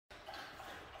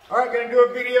All right, gonna do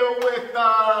a video with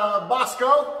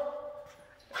Bosco,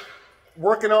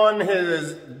 working on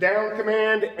his down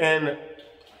command and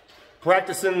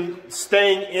practicing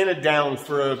staying in a down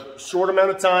for a short amount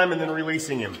of time and then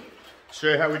releasing him.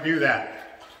 Show you how we do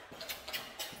that.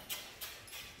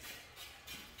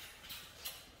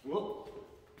 Whoop.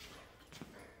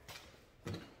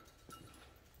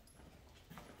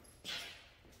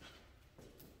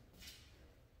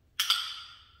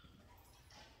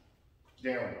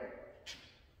 Down.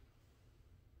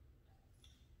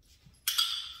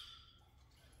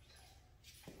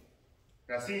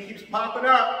 Now see, he keeps popping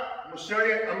up. I'm gonna show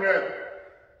you, I'm gonna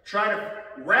try to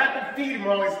rapid feed him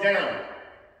while he's down.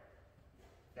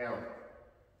 Down.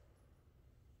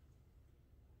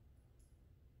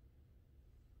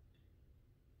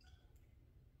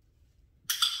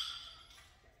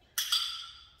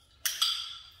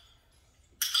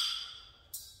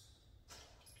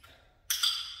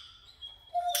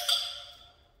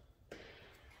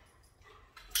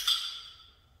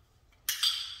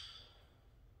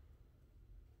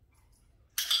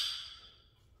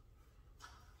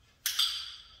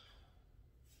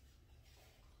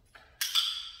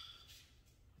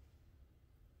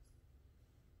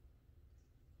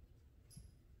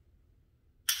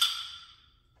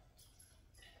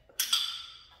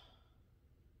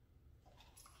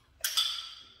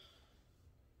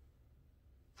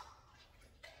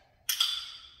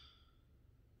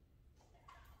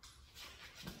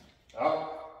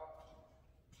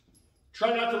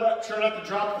 Try not to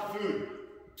drop the food.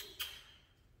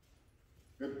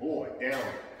 Good boy, down.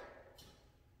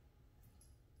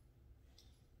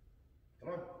 Come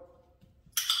on.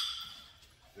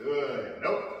 Good.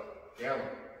 Nope. Down.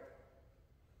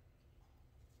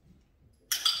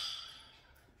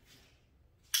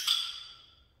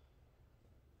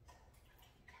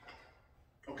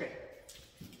 Okay.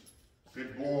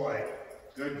 Good boy.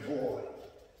 Good boy.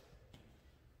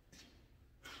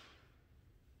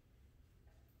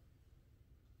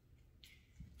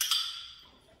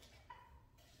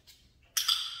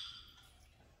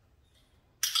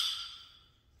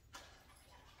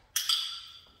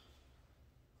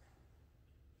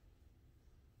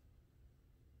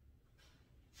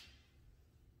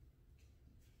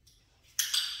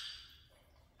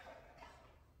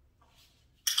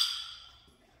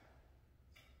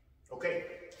 Okay,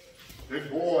 good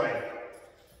boy,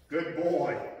 good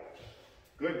boy,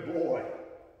 good boy.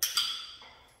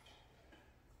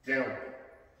 Down.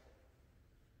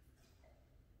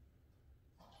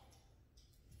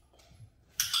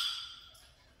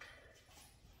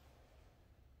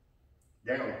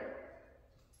 Down.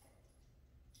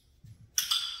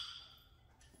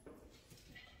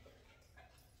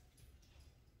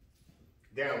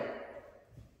 Down.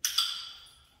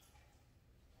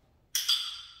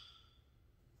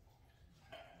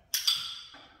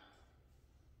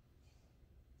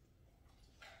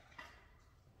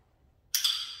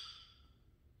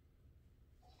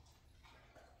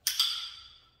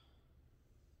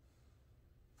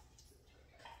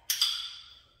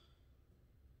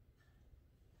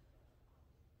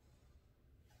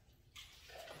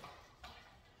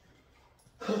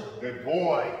 Good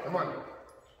boy. Come on.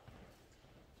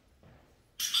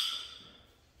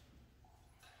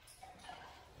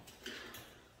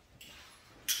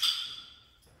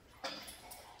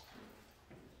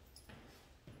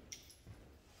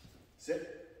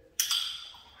 Sit.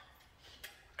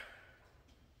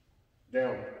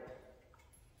 Down.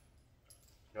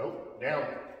 Nope. Down.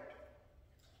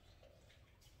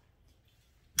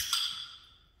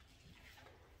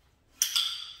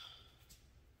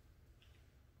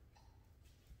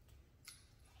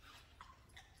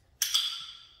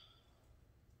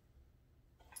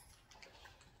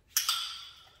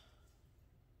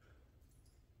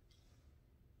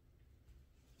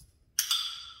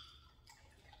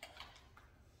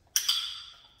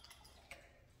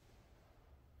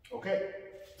 Okay.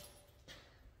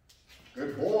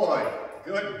 Good boy.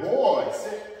 Good boy.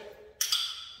 Sit.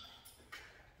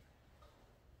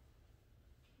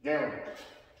 Down.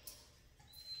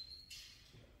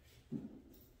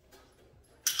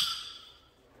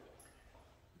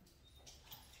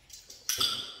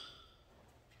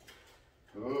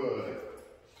 Good.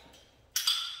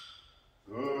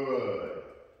 Good.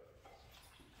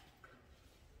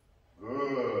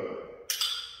 Good.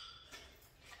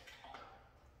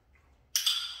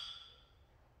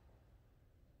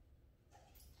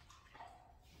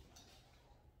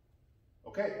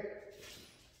 Okay.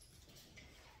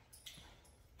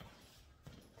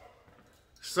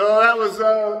 So that was,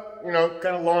 you know,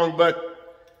 kind of long, but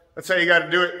that's how you got to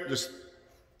do it. Just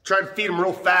try to feed them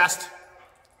real fast.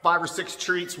 5 or 6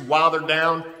 treats while they're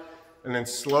down, and then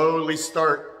slowly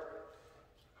start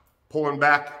pulling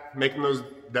back, making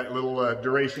that little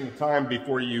duration of time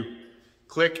before you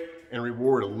click and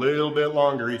reward a little bit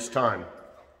longer each time.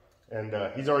 And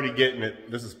he's already getting it.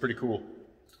 This is pretty cool.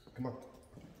 Come on.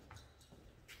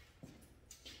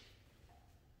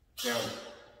 Down.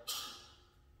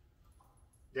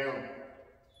 Down.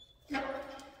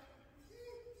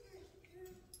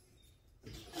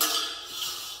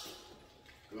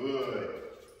 Good.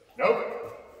 Nope.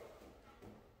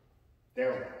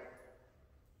 Down.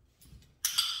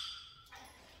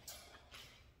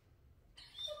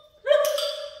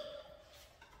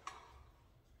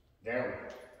 Down.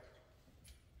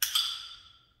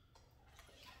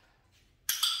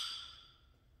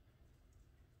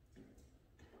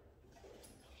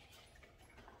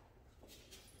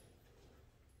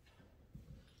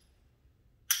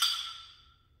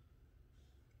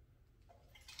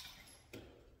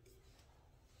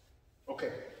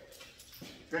 Okay.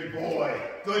 Good boy.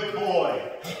 Good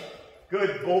boy.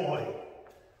 Good boy.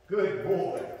 Good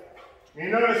boy. You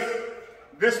notice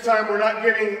this time we're not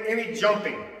getting any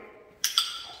jumping.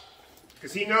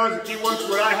 Because he knows if he wants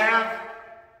what I have,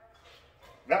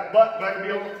 that butt better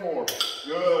be on the floor.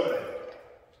 Good.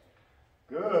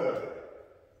 Good.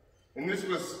 And this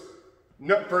was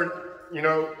not for, you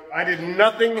know, I did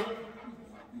nothing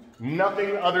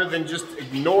other than just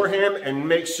ignore him and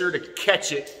make sure to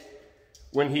catch it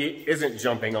when he isn't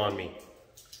jumping on me.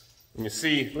 And you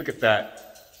see, look at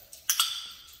that.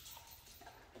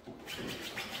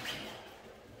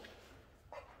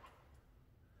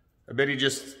 I bet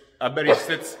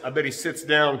he sits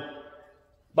down,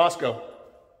 Bosco,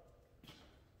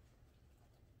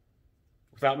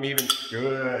 without me even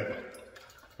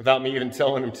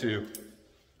telling him to.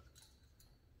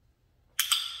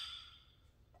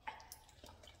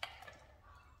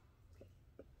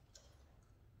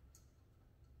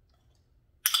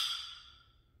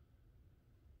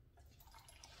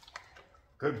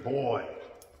 Good boy.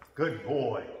 Good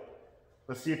boy.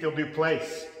 Let's see if he'll do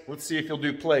place. Let's see if he'll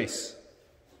do place.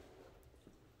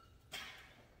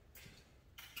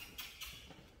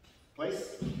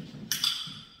 Place.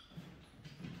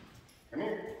 Come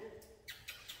here.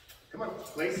 Come on,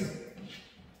 place.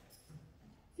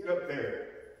 Get up there.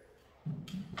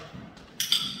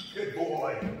 Good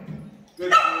boy.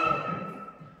 Good boy.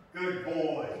 Good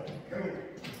boy. Come here.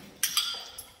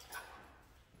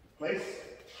 Place.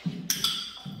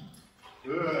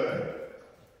 Good.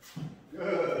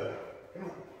 Good. Come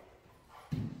on.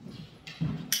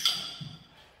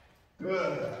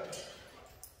 Good.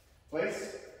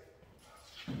 Place.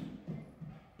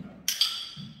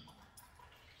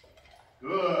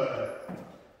 Good.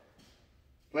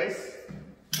 Place.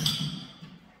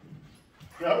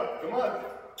 Go. Come on.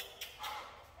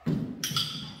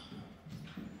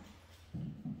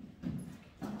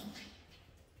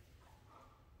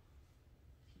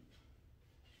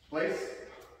 Place.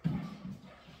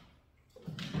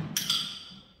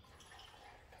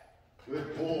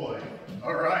 Good boy.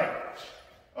 All right.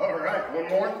 All right. One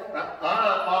more.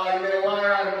 You made a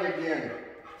liar out of me again.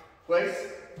 Place.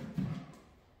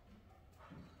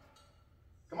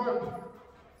 Come on.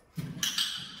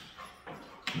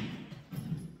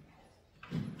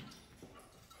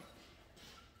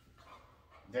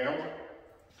 Down.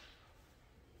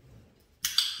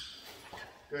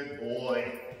 Good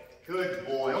boy. Good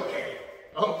boy. Okay.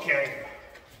 Okay.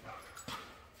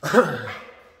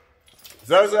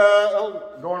 So that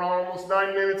was going on almost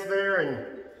 9 minutes there, and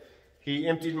he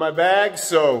emptied my bag,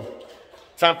 so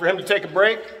time for him to take a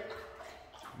break,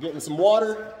 getting some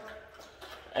water,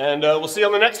 and we'll see you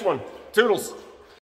on the next one. Toodles.